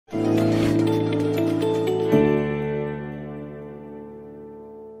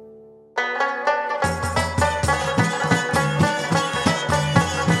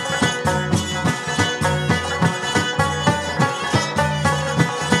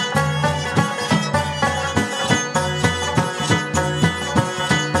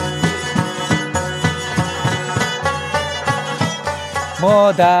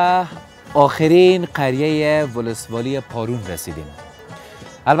ما در آخرین قریه ولسوالی پارون رسیدیم.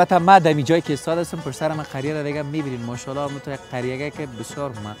 البته ما در می جایی که استاد هستم پشت سر من قریه را دیگه میبینید ماشاءالله متوجه قریه که بسیار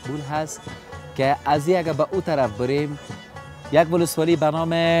مقبول هست که از اگه به او طرف بریم یک ولسوالی به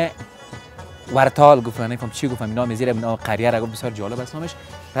نام ورتال گفت، نمی‌فهم چی گفتم، نام زیر نام قریه را گفت، بسیار جالب است نامش.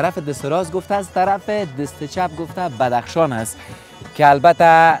 طرف دست راست گفته است، طرف دست چپ گفته بدخشان است که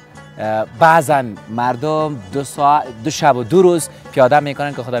البته بعضا مردم دو شب و دو روز پیاده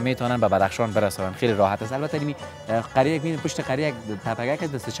میکنن که خدا میتونن به بدخشان برسونن، خیلی راحت است. البته این قریه که پشت قریه تپگه که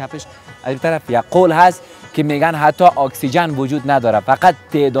دست چپش از طرف یک قول هست که میگن حتی اکسیژن وجود نداره، فقط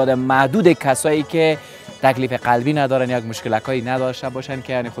تعداد محدود کسایی که تکلیف قلبی ندارن یا مشکلاتی نداشته باشن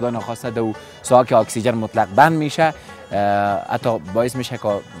که یعنی خدا ناخواسته دو ساعت که اکسیژن مطلق بند میشه حتی باعث میشه که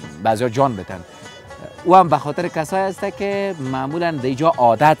بعضیا جان بتن. او هم به خاطر کسایی هست که معمولا دیجا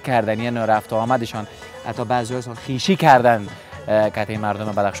عادت کردن، یعنی رفت آمدشان حتی بعضی خیشی کردن که مردم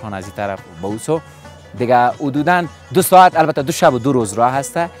بدخشان از این طرف به اوسو دیگه حدودا 2 ساعت، البته 2 شب و 2 روز راه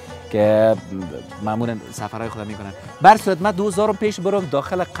هسته که معمولا سفرهای خود میکنن. بر صورت من 2000 پیش برم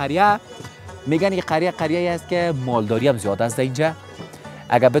داخل قریه، میگن این قریه است که مالداری هم زیاد است اینجا.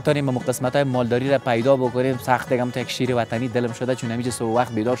 اگر بتونیم قسمت های مالداری را پیدا بکنیم سخت دیگه تو یک شیر وطنی دلم شده، چون همیشه صبح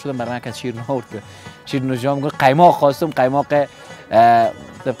وقت بیدار شدم برای من که شیر نخورد که شیر نوشام میگن قیماق خواستم، قیماق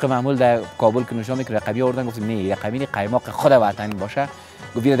طبق معمول در کابل که نوشام میکنه رقمی آوردن، گفتم نه رقمی قیماق خود وطنی باشه،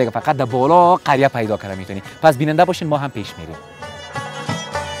 گفت دیگه فقط در بالا قریه پیدا کردم میتونی. پس بیننده باشین، ما هم پیش میریم.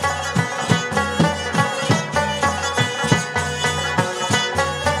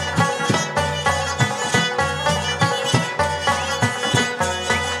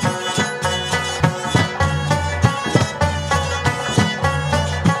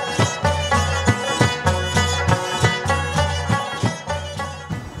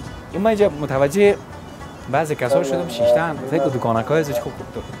 ما اینجا متوجه بعضی کسا شدم شیشتن فکر دکانکای ازش خوب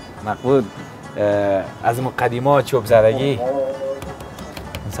مقبول از اون قدیما چوب زدگی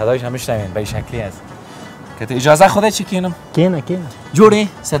صدایش هم میشنوین به این شکلی است که تو اجازه خوده چی کینم؟ کینه جوری؟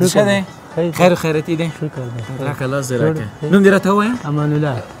 صد شده؟ خیر و خیرتی ده؟ شکر رک الله زیرکه نوم دیره تو امان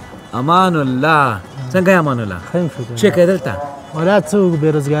الله. امان الله. څنګه امان الله؟ خیم شکر. چه کې دلته؟ ولا څوک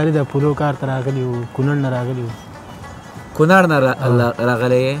بیروزګاری د پولو کار ته راغلی و، کونړ نه راغلی و. کونړ نه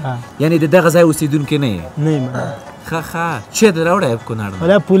راغلی؟ یعنی د دغه ځای اوسیدونکی نه یې؟ نه یم. ښه چه در راوړی کونړ نه؟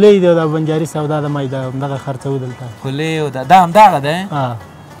 ولا پولې دی د بنجاري سودا د ما دغه خرڅوو دلته. پولې دا همدغه دی؟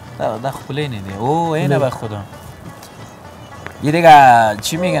 دا خو پولې نه دی. او اینه به خدا. یه دیگه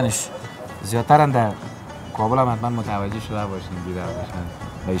چی میگنش؟ زیادتر هم در کابل هم حتما متوجه شده باشین، بیدار باشین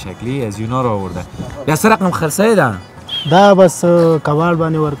به این شکلی از یونا را آورده. بیا سه رقم خرڅه ده؟ دا بس کباړ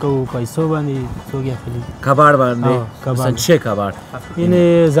باندې ورکو، پیسو باندې څوک یې اخلي. کباړ باندې؟ مثلا چه کباړ؟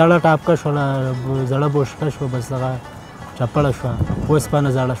 یعنې زړه ټاپکه شوله، زړه بوشکه شوه، بس دغه چپړه شوه،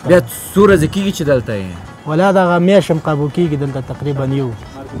 اوسپنه زړه شوه. بیا څو ورځې کېږي چې دلته یې؟ ولا دغه میاشت هم قابو کېږي دلته تقریبا یو.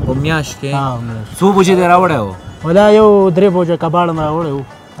 په میاشت کې؟ څو بوجې دې راوړی و؟ ولا یو 3 بوجه کباړ هم راوړی و،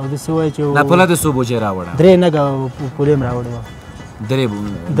 او داسې وایي چې دا پوله د څو بوجې راوړه؟ 3 نګه پولې هم راوړې وه.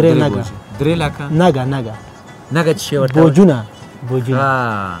 3 نګه؟ 3 لکه؟ نګه چې ورته بوجونه.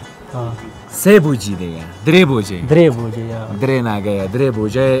 سه بوجې دی یا 3 بوجې؟ 3 بوجې یا 3 نګه یا 3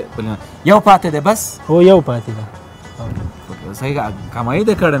 بوجې. یو پاتې دی بس؟ هو یو پاتې ده. صحیح کمایي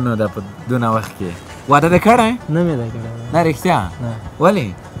دې کړې نو دا په دونه وخت کې؟ واده دې کړی؟ نه مې ده کړی. نه رښتیا؟ ولې؟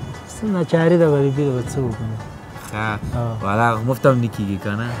 څه ناچاري ده، غریبي ده، به څه وکړو. ښه والا مفت هم نه کېږي که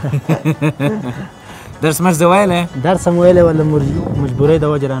نه؟ درس مرس دې ویلی؟ درس هم ویلی ولا مجبورۍ د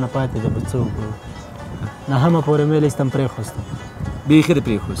وجې رانه پاتې ده، به څه وکړو. نهمه پورې مې لیستم پرېښوستم. بیخي دې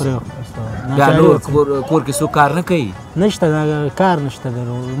پرېښوستم؟ بیا نور کور کې څوک کار نه کوي؟ نشته کار نشته دی،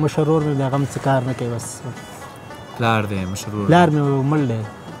 مشر ورور مې دی هغه هم څه کار نه کوي. بس پلار دی مشر ورور؟ پلار مې مړ دی.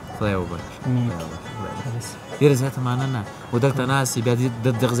 خدای وبخښي. ډېره زیاته مننه. و دلته ناست یې، بیا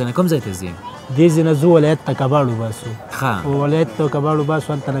دغه ځای نه کوم ځای ته ځې؟ دې ځای نه ځو ولایت ته کباړ وباسو. ښه ولایت ته کباړ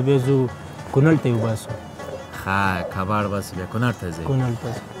وباسو، هلته نه بیا ځو کونړ ته یې وباسو. ښه کباړ باسو بیا کونړ ته ځې؟ کونړ ته.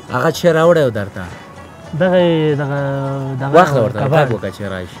 هغه چې راوړی و درته؟ دغه وخت ورته تګ وکړه چې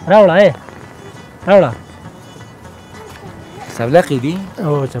راشي. راوړه راوړه. سبلقی دی؟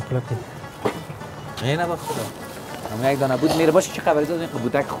 او چپلقی. اینه با خدا. اما یک دانه بود میره باشه چه خبری داد این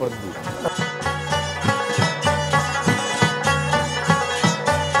بودک خورد بود.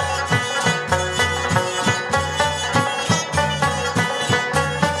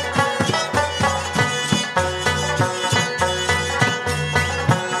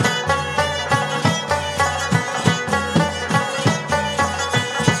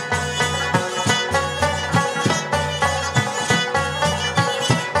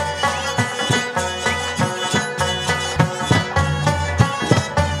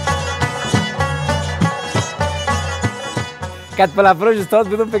 کت پلا فروش استاد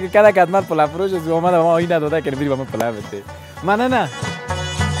بودم فکر کرده که حتما پلا فروش است اومد ما این نداده که بری با من پلا بده من نه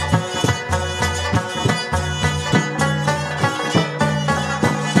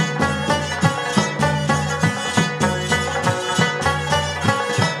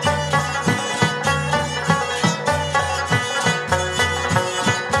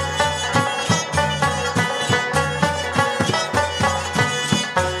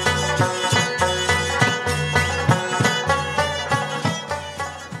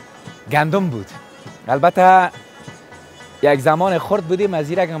گندم بود البته یک زمان خورد بودیم از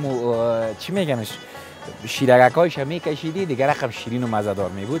این رقم چی میگمش شیرگکایش هم میکشیدی دیگر رقم شیرین و مزه‌دار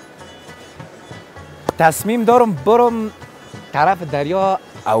می بود تصمیم دارم برم طرف دریا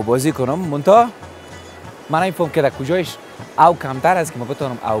او بازی کنم منتها من این فهم که در کجایش او کمتر است که ما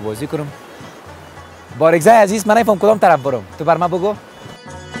بتونم او بازی کنم بارگزای عزیز من این فهم کدام طرف برم تو بر من بگو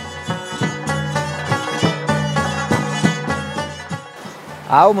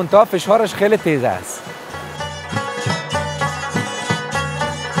او منتها فشارش خیلی تیز است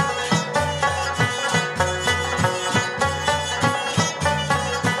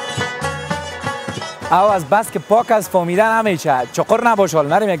او از بس که پاک از فهمیدن نمیشه چقدر نباشال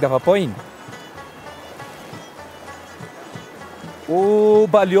نریم یک دفعه پایین او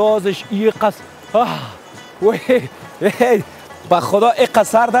بلیازش ای قصر به خدا ای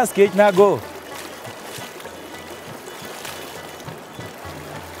قصر دست که هیچ نگو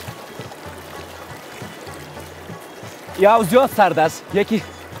یا زیاد سرد است یکی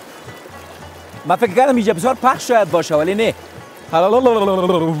من فکر کردم اینجا بسیار پخش شاید باشه ولی نه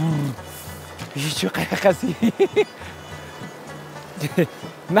چه قیقسی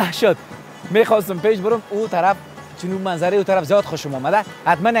نشد میخواستم پیش برم او طرف چون منظره او طرف زیاد خوشم آمده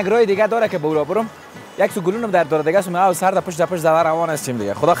حتما یک راه دیگه داره که بولا برم یک سو گلونم در دور دیگه سو او سر در پشت زور روان هستیم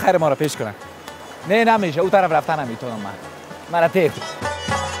دیگه خدا خیر ما را پیش کنه نه نمیشه او طرف رفتن نمیتونم من تیر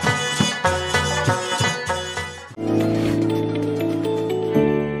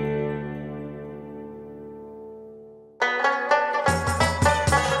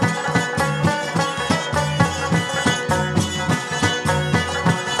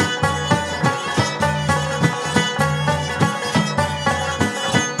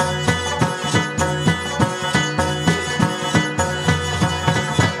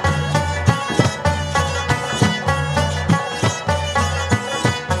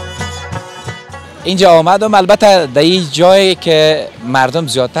اینجا آمدم البته در این جایی که مردم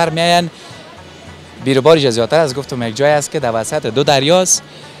زیادتر میاین بیروبارش زیادتر از گفتم یک جای است که در وسط دو دریاست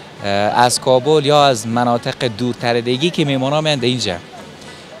از کابل یا از مناطق دورتر دیگی که میمونا میان در اینجا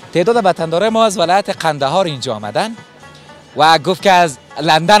تعداد وطندارای ما از ولایت قندهار اینجا آمدن و گفت که از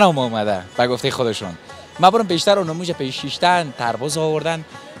لندن هم آمده به گفته خودشون ما برم بیشتر اون نموشه پیش شیشتن تربوز آوردن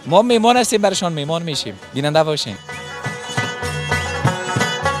ما میمان هستیم برشان میمان میشیم بیننده باشین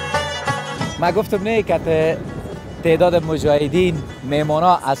من گفتم نه که تعداد مجاهدین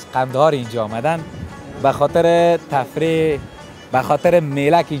میمونا از قندهار اینجا آمدن به خاطر تفریح به خاطر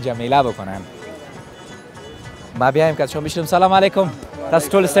میله که اینجا میله بکنن ما بیایم که شما بشیم سلام علیکم دست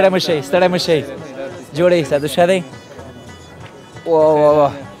طول ستره مشی جوری صدو شدی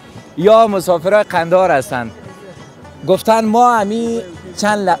یا مسافرای قندهار هستن گفتن ما همی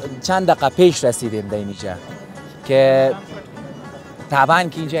چند دقیقه پیش رسیدیم در اینجا که طبعا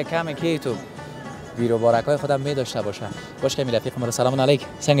که اینجا کمه که تو ویرو بارکای خودم می داشته باشه باش که می رفیق مرا سلام علیک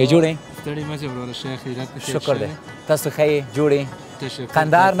سنگ جوری استری مزه برو شیخ خیرت شکر ده تاسو خی جوری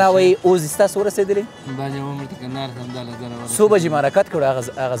قندهار نوی اوزستا سور رسیدلی باندې عمر ته کندهار هم داله سو بجې حرکت کړو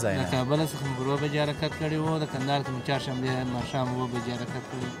هغه ځای نه کابل څخه برو به حرکت کړی وو د کندهار ته چهارشنبه ماښام وو به حرکت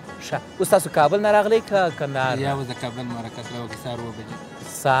کړی شه اوس تاسو کابل نه راغلی که کندهار یا و د کابل حرکت راو کې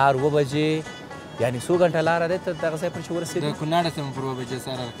سار و بجې یعنی څو غنټه لاره ده ته دغه ځای پر چې ورسېدو د کونړ څخه برو به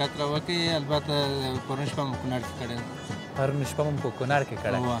سره حرکت راو کې البته پرون شپه مو کونړ کې کړی پرون شپه مو په کونړ کې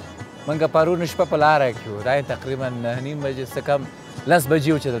کړی منګه پرون شپه په لاره کې و دا تقریبا 9:30 بجې څه کم 10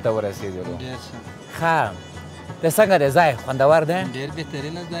 بجې و چې دلته ورسېدلو ښه د څنګه دی ځای خوندور دی ډېر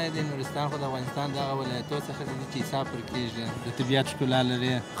بهترینه ځای دی نورستان خو د افغانستان دغه ولایتو څخه دی چې حساب پرې کېږي د طبیعت ښکلا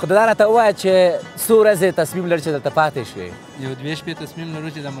لري خو دا راته ووایه چې څو ورځې تصمیم لري چې دلته پاتې شوې یو 2 شپې تصمیم لرو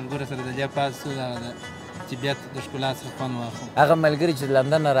چې د ملګرو سره دلته پاتې شو د طبیعت د ښکلا څخه خوند واخلو هغه ملګري چې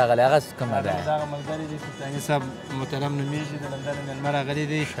لندن نه راغلی هغه کومه دی دغه ملګری دی سلطاني صاحب محترم نومیږي د لندن مېلمه راغلی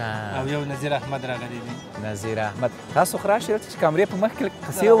دی او یو نظیر احمد راغلی دی نظیر احمد تاسو خو راشئ چې کامرې په مخ کې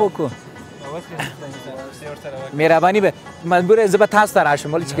قصې وکړو مهرباني به مجبور زه به تاسو ته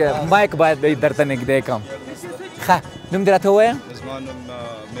راشم ولی چې مایک باید درته نږدې کړم ښه نوم دې راته ووایه زما نوم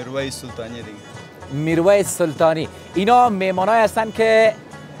میرویس سلطانی دی میرویس سلطانی اینا میهمانایی هستن که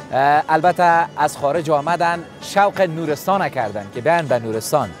البته از خارج آمدن شوق نورستان کردن که بیان به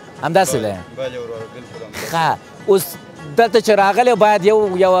نورستان هم دست ده. بله وراره بالکل. اوس دلته چې راغلی باید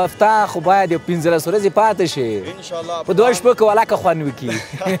یو هفته خو باید یو 15 ورځې پاتې شي ان شاء الله په دوه شپو کې ولاکه خوند وکړي.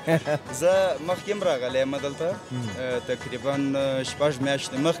 زه مخکې هم راغلی یم دلته تقریبا 6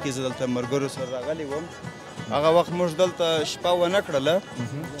 میاشتې مخکې زه دلته ملګرو سره راغلی وم. هغه وخت موږ دلته شپه ونه کړله،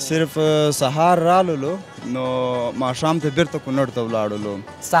 صرف سهار راللو نو ماښام ته بیرته کونړ ته ولاړلو.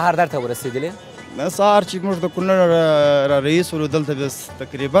 سهار درته ورسېدلې؟ نه سهار چې موږ د کونړ را رئیس ولو دلته بس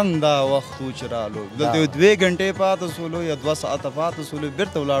تقریبا دا وخت و چې رالو دلته یو 2 غنټې پاتې سولو یا 2 ساعته پاتې سولو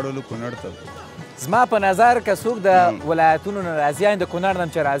بیرته ولاړلو کونړ ته. زما په نظر که څوک د ولایتونو نه راځي یا د کونړ نه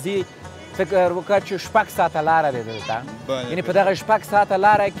چې راځي فکر وکړه چې 6 ساعته لاره دی دلته، یعنې په دغه 6 ساعته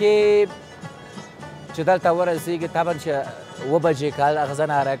لاره کې چې دلته ورسېږي طبعا چې 7 بجې کال هغه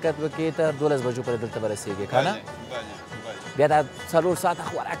ځنه حرکت وکړي تر 12 بجو پورې دلته به رسېږي که نه؟ بیا دا 4 ساعته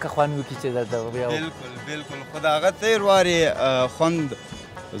خو ولاکه خوند وکړي چې دلته بیا بالکل خو د هغه تېر وارې خوند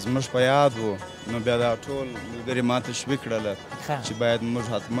زموږ په یاد و نو بیا دا ټول ملګري ما تشویق کړله چې باید موږ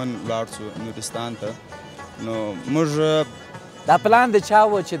حتما ولاړ شو نورستان ته. نو موږ دا پلان د چا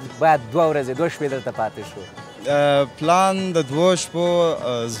و چې باید 2 ورځې 2 شپې دلته پاتې شو؟ پلان د 2 شپو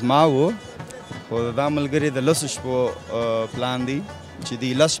زما و خو دا ملګري د 10 شپو پلان دی چې دی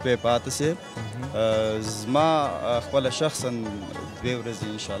 10 شپې پاتې سي. زما خپله شخصا 2 ورځې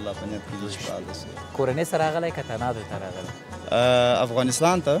انشاءالله په نیت کې دې پاتې سي. کورنۍ سره راغلی که تنها دلته راغلی؟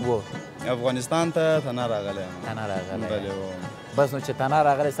 افغانستان ته افغانستان ته تنها راغلی یم. تنها راغلی بلې بس نو چې تنها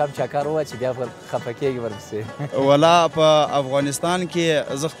راغلی سم چکر ووه چې بیا خفه کېږي ورپسې؟ ولا په افغانستان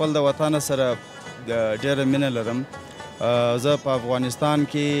کې زه خپل د وطن سره ډېره مینه لرم. زه په افغانستان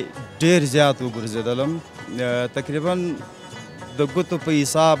کې ډېر زیات وګرځېدلم، تقریبا د ګوتو په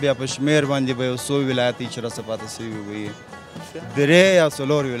حساب یا په شمېر باندې به یو 100 ولایتې چې راڅه پاتې سوي وي، 3 یا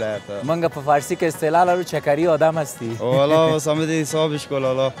 4 ولایته. منگه په فارسی که اصطلاح لرو چکری آدم هستی. والا سامده حسابش کن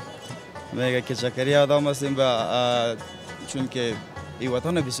حالا میگه که چکری آدم هستیم چون که ای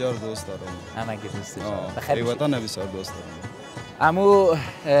وطن بسیار دوست دارم. همه که دوست دارم. ای وطن بسیار دوست دارم. امو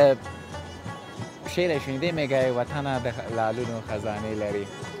شعر شنیده میگه وطن لالون و خزانه لری.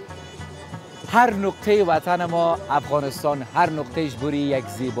 هر نقطه وطن ما افغانستان هر نقطهش بوری یک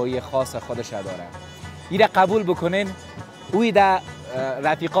زیبایی خاص خودش داره. ایره قبول بکنین اوی در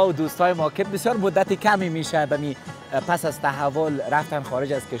رفیقا و دوستای ما که بسیار مدت کمی میشه بمی پس از تحول رفتن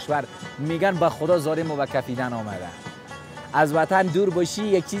خارج از کشور میگن با خدا ظالم و کفیدن آمده. از وطن دور باشی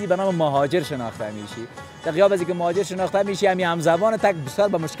یک چیزی به نام مهاجر شناخته میشی. در غیاب از اینکه مهاجر شناخته میشی هم زبان تک بسیار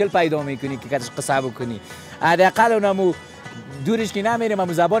به مشکل پیدا میکنی که کدش قصه بکنی. حداقل اونمو دورش که نمیریم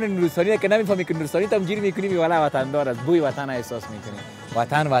همون زبان نورستانی که نمیفهمی که نورستانی تا گیر میکنیم والا وطن دار است، بوی وطن احساس میکنیم.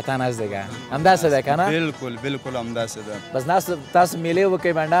 وطن است دیگه. هم دست ده کنه؟ بالکل هم دست ده. بس ناس تاس میله و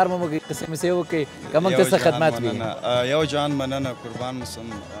که بندر مو که قسم سی و که کمان تست خدمت بی. یو جان مننه قربان مسم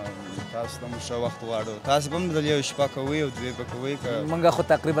تاس دم شو وقت وارو. تاس بم دل یو شپه کوي او دوی بکوي که. منگه خود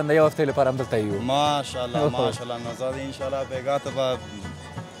تقریبا د یو هفته لپاره هم دلته یو. ماشاءالله نازاد ان شاء الله بیګاته به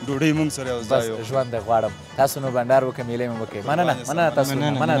ډوډۍ مونږ سره یو ځای یو. بس ژوند غواړم تاسو نو بندر وکه میله مو وکي. مننه تاسو.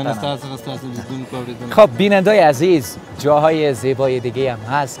 خب بینندای عزیز جاهای زیبای دیگه هم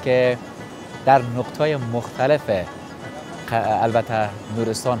هست که در نقطه‌های مختلف البته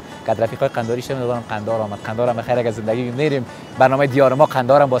نورستان قد رفیقای قنداری شما دارن قندار آمد. قندار هم بخیر اگه زندگی میریم برنامه دیار ما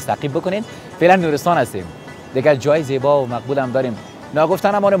قندار هم باز تعقیب بکنین. فعلا نورستان هستیم. دیگه جای زیبا و مقبول هم داریم.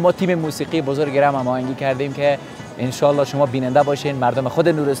 ناگفتن ما تیم موسیقی بزرگی را هماهنگی کردیم که انشالله شما بیننده باشین. مردم خود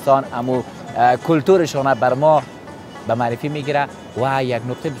نورستان امو کلتورشون بر ما به معرفی میگیره و یک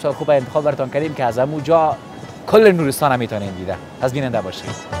نقطه بسیار خوب انتخاب براتون کردیم که از امو جا کل نورستان هم میتونین دیده. از بیننده باشین.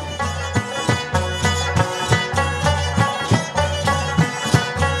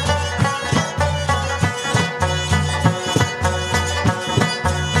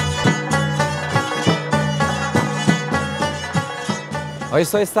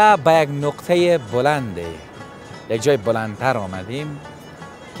 آیسته آیسته به یک نقطه بلنده یک جای بلندتر آمدیم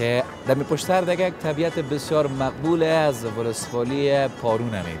که در پشت سر دیگه یک طبیعت بسیار مقبول از ولسوالی پارون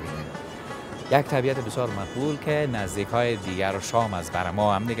میبینیم. یک طبیعت بسیار مقبول که نزدیک های دیگر و شام از برای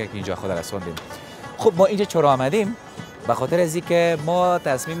ما هم دیگه که اینجا خود رسوندیم. خب ما اینجا چرا آمدیم؟ به خاطر از اینکه ما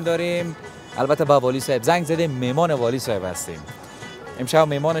تصمیم داریم البته با والی صاحب زنگ زدیم، مهمان والی صاحب هستیم. امشب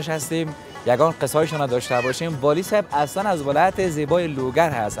مهمانش هستیم. یگان قصه هایشون داشته باشیم. والی صاحب اصلا از ولایت زیبای لوگر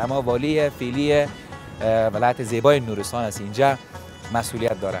هست اما والی فعلی ولایت زیبای نورستان است. اینجا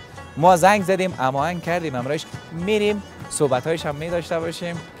مسئولیت داره. ما زنگ زدیم هماهنگ کردیم امروز میریم صحبت هایش هم می داشته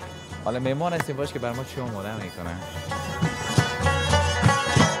باشیم. حالا مهمان هستیم باش که بر ما چی آماده میکنه.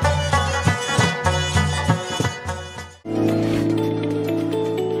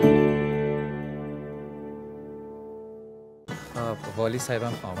 والی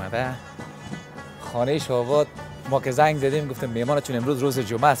صاحبم آمده خانه شاوات. ما که زنگ زدیم گفتم میمان چون امروز روز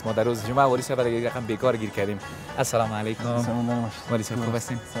جمعه است، ما در روز جمعه والی صاحب دیگه رقم بیکار گیر کردیم. السلام علیکم. والی صاحب خوب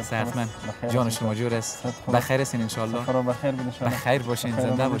هستین؟ صحتمند؟ جان شما جور است؟ بخیر هستین ان شاء الله؟ بخیر باشین،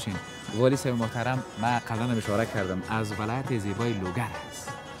 زنده باشین. والی صاحب محترم، ما قبلا اشاره کردم از ولایت زیبای لوگر است.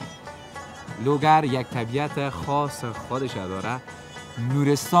 لوگر یک طبیعت خاص خودش داره.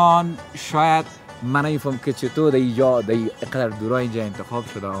 نورستان شاید من نمیفهم که چطور اینجا اینقدر دورا اینجا انتخاب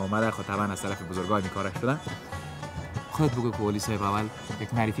شده آمده، خب طبعا از طرف بزرگان این کارش شده. خود بگو که والی صاحب اول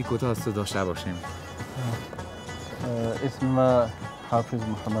یک معرفی کوتاه از تو داشته باشیم. اسم ما حافظ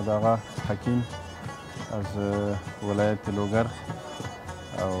محمد آقا حکیم از ولایت لوگر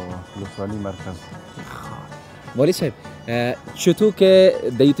او ولسوالی مرکز. والی صاحب چطور که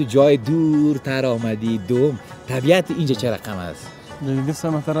در تو جای دور تر آمدی؟ دوم طبیعت اینجا چه رقم است؟ جلسه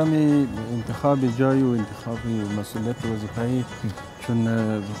محترم انتخاب جای و انتخاب مسئولیت وظیفه‌ای چون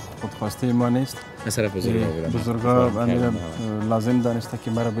خودخواسته ما نیست. مثلا بزرگا لازم دانسته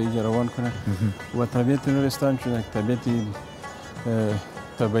که مرا به اینجا روان کنه و طبیعت نورستان چون یک طبیعت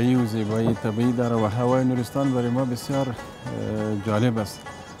طبیعی و زیبایی طبیعی داره و هوای نورستان برای ما بسیار جالب است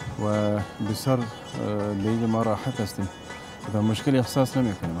و بسیار به اینجا ما راحت هستیم و مشکل احساس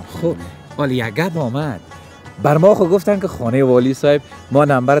نمی کنیم. خب ولی یک گپ آمد بر ما خود گفتن که خانه والی صاحب ما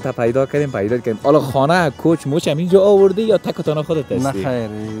نمبر تا پیدا کردیم. حالا خانه کوچ موچ هم اینجا آورده یا تک و تنها خودت هستی؟ نه خیر،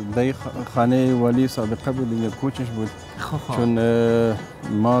 در خانه والی سابقه بود، اینجا کوچش بود. چون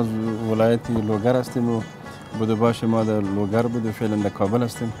ما ولایت لوگر هستیم و بوده باشه ما در لوگر بود و فعلا در کابل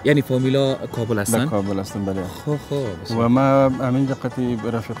هستیم. یعنی فامیلا کابل هستن؟ در کابل هستیم بله. خب و ما همین قطعی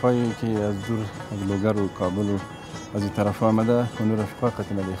رفیقایی که از دور از لوگر و کابل و از این طرف آمده و نور رفقا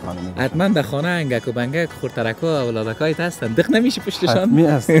قطعی ندهی خانه میباشن. حتما در خانه انگک و بنگک خورترک و اولادکایت هستن، دق نمیشه پشتشان؟ حتمی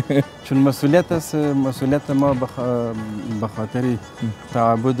است چون مسئولیت است. مسئولیت ما به خاطر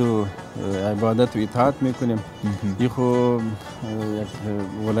تعبد و عبادت و اطاعت میکنیم. این خو یک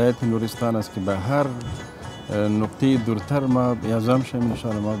ولایت نورستان است که به هر نقطه دورتر ما اعزام شیم ان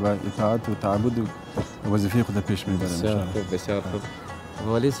شاء الله ما به اطاعت و تعبد و وظیفه خود پیش میبریم ان شاء الله. بسیار خوب.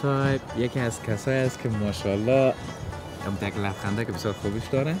 والی صاحب یکی از کسایی است که ماشاءالله یک لبخنده که بسیار خوبش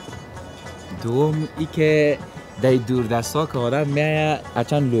داره. دوم ای که در دور دستا که آدم میایه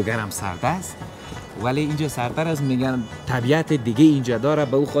اچان لوگر هم سرد است ولی اینجا سردتر از میگن طبیعت دیگه اینجا داره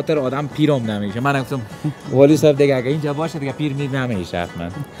به او خاطر آدم پیرم نمیشه. من گفتم والی صاحب دیگه اگه اینجا باشه دیگه پیر نمیشه حتما.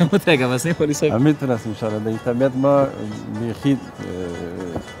 متوجه هستین والی صاحب؟ همینطور است ان شاء الله. در طبیعت ما بیخید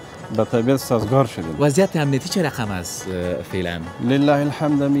با طبیعت سازگار شدیم. وضعیت امنیتی چه رقم است فعلا؟ لله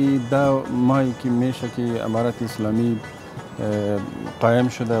الحمد می دا ماهی که میشه که امارت اسلامی قائم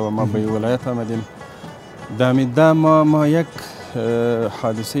شده و ما به ولایت آمدیم. دا ما یک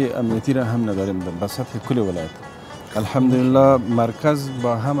حادثه امنیتی را هم نداریم به سطح کل ولایت. الحمدلله مرکز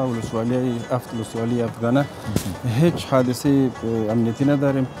با همه ولسوالی افغانه هیچ حادثه امنیتی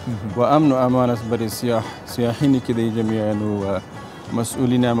نداریم و امن و امان است برای سیاحینی که در اینجا میاین و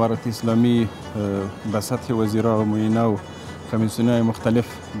مسئولین امارت اسلامی به سطح وزیرا و معینا و کمیسیون‌های مختلف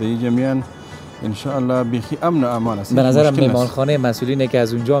در اینجا میان. ان شاء الله بیخی امن و امان است. به نظرم میمانخانه مسئولینه که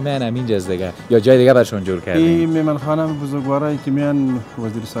از اونجا میان همینجا است دیگه یا جای دیگه برشون جور کردین؟ این میمانخانه بزرگوارایی که میان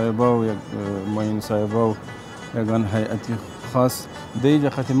وزیر صاحبا و یک معین صاحبا و یگان هیئتی خاص دیگه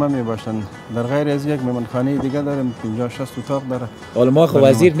ختمه میباشن. در غیر از یک میمانخانه دیگه داریم 50-60 اتاق داره. حالا ما خب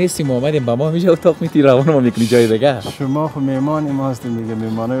وزیر نیستیم اومدیم با ما میشه اتاق میتی روان ما میکنی جای دیگه. شما خب میمان ما هستیم دیگه،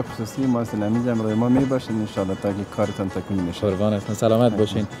 میمانای خصوصی ما هستین همینجا امروز ما میباشین ان شاء الله تا که کارتون تکمیل نشه. قربان هستن، سلامت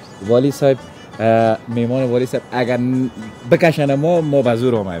باشین. والی صاحب میمان والی صاحب اگر بکشن ما به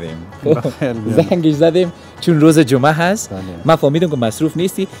زور اومدیم. زنگش زدیم چون روز جمعه هست. ما فهمیدم که مصروف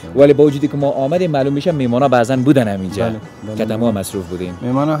نیستی ولی با وجودی که ما آمدیم معلوم میشه میمانا بعضن بودن همینجا که ما مصروف بودیم.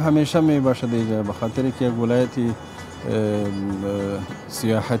 میمانا همیشه میباشه دیگه به خاطر که یک ولایتی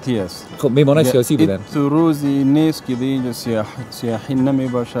سیاحتی است. خب میمانا سیاسی بودن. تو روزی نیست که دیگه سیاحی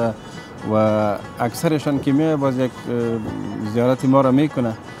نمیباشه و اکثرشان که میاد باز یک زیارت ما را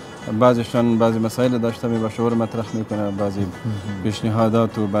میکنه. بعضیشان بعضی مسائل داشته میباشه و مطرح میکنه، بعضی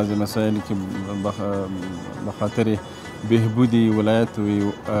پیشنهادات و بعضی مسائلی که به خاطر بهبودی ولایت و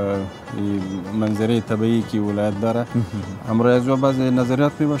منظره طبیعی که ولایت داره امروز و بعضی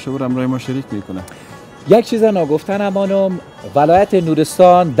نظریات میباشه و امروز ما شریک میکنه. یک چیز ناگفتن امانم ولایت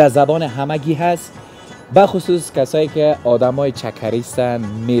نورستان در زبان همگی هست، به خصوص کسایی که آدمای چکریستن،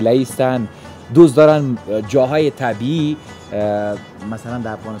 میله‌ایستن، دوست دارن جاهای طبیعی مثلا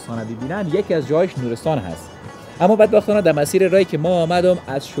در افغانستان ببینن. یکی از جاهایش نورستان هست. اما بدبختانه در مسیر راهی که ما آمدم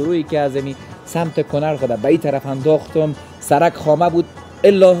از شروعی که از این سمت کنر خدا به این طرف انداختم سرک خامه بود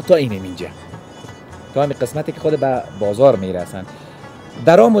الا تا اینجا تا همین قسمتی که خود به بازار میرسن.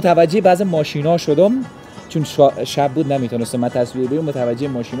 در آن متوجه بعضی ماشینا شدم، چون شب بود نمیتونستم من تصویر بگیرم، متوجه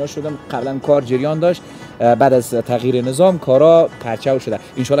ماشینا شدم. قبلا کار جریان داشت، بعد از تغییر نظام کارا پرچاو شده.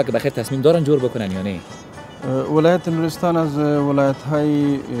 ان شاء الله که بخیر تصمیم دارن جور بکنن یا نه. ولایت نورستان از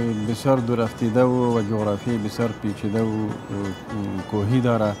ولایت‌های بسیار دورافتیده و جغرافی بسیار پیچیده و کوهی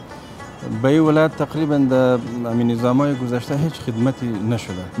داره. به این ولایت تقریبا در نظام‌های گذشته هیچ خدمتی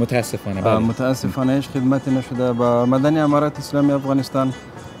نشده. متاسفانه هیچ خدمتی نشده. با مدنی امارت اسلامی افغانستان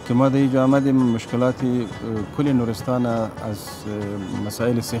که ما در اینجا آمدیم، مشکلاتی کل نورستان از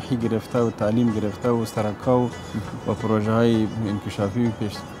مسائل صحی گرفته و تعلیم گرفته و سرک‌ها و پروژه های انکشافی و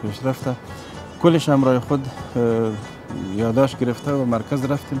پیشرفته کلش همراه خود یادداشت گرفته و مرکز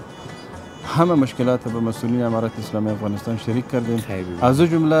رفتیم. همه مشکلات به مسئولین امارت اسلامی افغانستان شریک کردیم. از او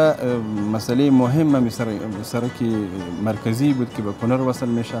جمله مسئله مهم سرک مرکزی بود که به کنر وصل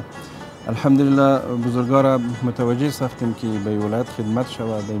میشه. الحمدلله بزرگوار متوجه ساختیم که به ولایت خدمت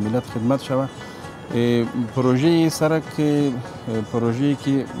شود، به ملت خدمت شود. پروژه سرک پروژه‌ای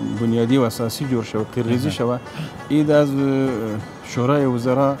که بنیادی و اساسی جور شود، قرضی شود، این از شورای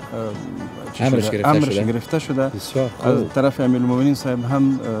وزرا امرش گرفته شده. از طرف امیرالمومنین صاحب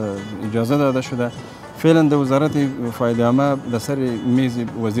هم اجازه داده شده. فعلا در وزارت فایده عامه در سر میز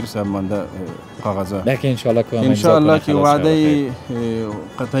وزیر صاحب مانده کاغذها. لکه ان شاء الله که وعده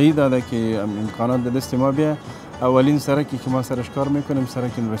قطعی داده که امکانات در دست ما بیا. اولین سرکی که ما سرش کار میکنیم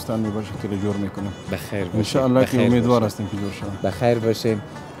سرک نورستان میباشه که جور میکنیم. بخیر باشه. ان شاء الله که امیدوار هستیم که جور شود. بخیر باشیم.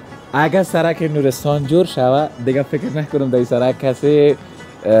 اگر سرک نورستان جور شود دیگه فکر نکنم در این سرک کسی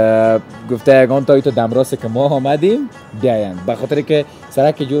گفته یگان تا تو دمراسه که ما آمدیم بیاین، به خاطر که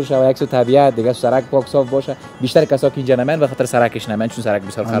سرک جور شود یک سو طبیعت دیگه سرک پاک صاف باشه. بیشتر کسا که اینجا نمین به خاطر سرکش نمین، چون سرک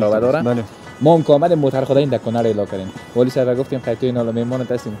بسیار خرابه داره. بله. ما هم که آمدیم موتر خدا این دکنه رو اعلام کردیم. ولی صاحب گفتیم خیلی تو این حالا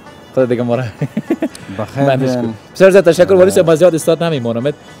میمونت هستیم خدا دیگه ما را بخیر. بسیار زیاد تشکر ولی صاحب، زیاد استاد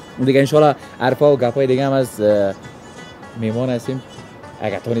نمیمونم دیگه. ان شاء الله حرفا و گپای دیگه هم از میمون هستیم.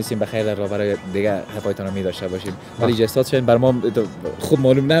 اگر تونستیم بخیر در راه برای دیگه حرفایتون رو می داشته باشیم. ولی جستاد شدن بر ما خود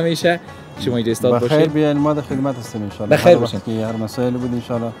معلوم نمیشه شما اینجا استاد باشید. بخیر بیاین، ما در خدمت هستیم ان شاء الله. بخیر باشین. که هر مسائل بود ان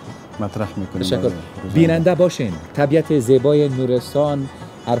شاء الله مطرح میکنیم. تشکر. بیننده باشین. طبیعت زیبای نورستان،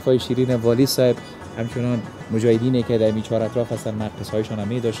 حرفای شیرین والی صاحب، همچنان مجاهدینی که در میچار اطراف هستن مقصهایشون هم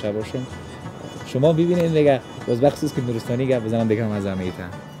می داشته باشیم. شما ببینید دیگه باز بخصوص که نورستانی گپ بزنن دیگه هم از میتن.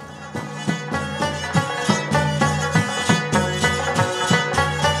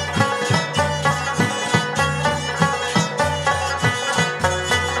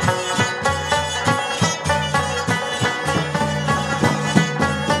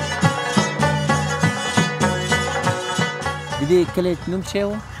 دیدی کلی نوم چه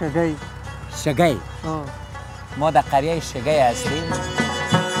و؟ شگی. شگی. ما در قریه شگی هستیم.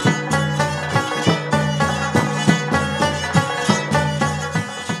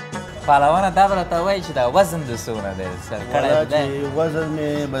 پهلوان دبر ته وایي چې دا وزن د څونه دی سرکړی دی؟ وزن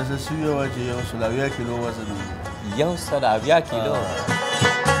مې بس سوی و چې 170 کیلو وزن دی. 170 کیلو.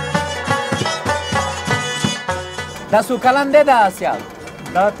 دا څو کلن دی دا سیال؟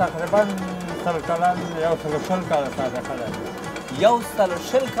 دا تقریبا 100 کلن 120 کاله سابقه لري.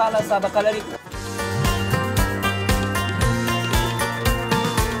 120 کاله سابقه لري.